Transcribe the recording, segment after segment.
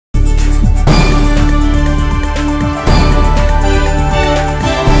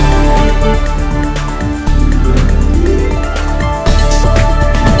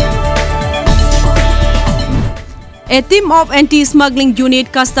A team of anti-smuggling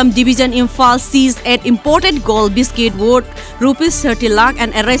unit custom division Imphal seized at imported gold biscuit worth rupees 30 lakh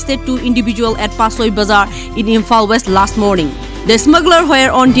and arrested 2 individuals at Pasoi Bazaar in Imphal West last morning. The smugglers were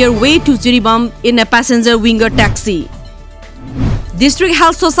on their way to Jiribam in a passenger winger taxi. District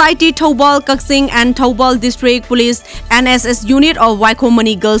Health Society Thoubal Kaksing and Thoubal District Police NSS unit of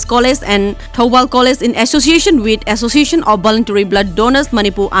Waikomani Girls College and Thoubal College in association with Association of Voluntary Blood Donors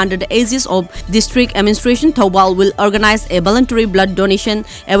Manipur under the aegis of District Administration Thoubal will organize a voluntary blood donation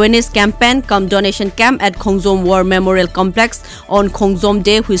awareness campaign cum donation camp at Khongzom War Memorial Complex on Khongzom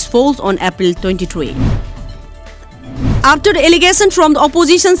Day, which falls on April 23. After the allegation from the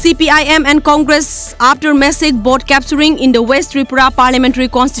opposition CPIM and Congress after massive vote capturing in the West Tripura parliamentary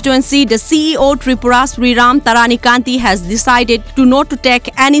constituency, the CEO Tripura Sriram Taranikanti has decided to not to take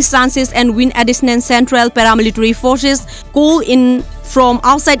any chances and win additional central paramilitary forces. Call in from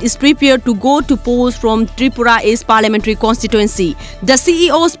outside is prepared to go to polls from Tripura East parliamentary constituency. The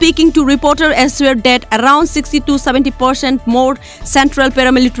CEO speaking to reporters assured that around 60 to 70% more central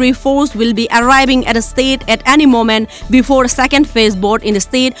paramilitary force will be arriving at the state at any moment before a second phase vote in the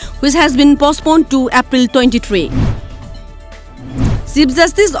state, which has been postponed to April 23. Chief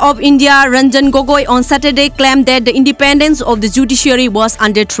Justice of India Ranjan Gogoi on Saturday claimed that the independence of the judiciary was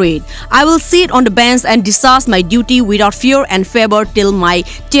under threat. I will sit on the bench and discharge my duty without fear and favor till my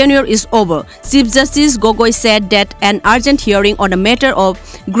tenure is over. Chief Justice Gogoi said that an urgent hearing on a matter of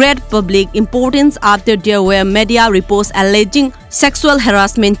great public importance after there were media reports alleging sexual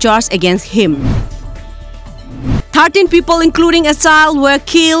harassment charges against him. 13 people, including a child, were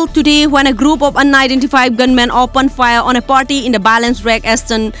killed today when a group of unidentified gunmen opened fire on a party in the Balance Rec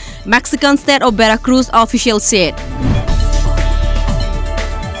Eastern Mexican state of Veracruz, officials said.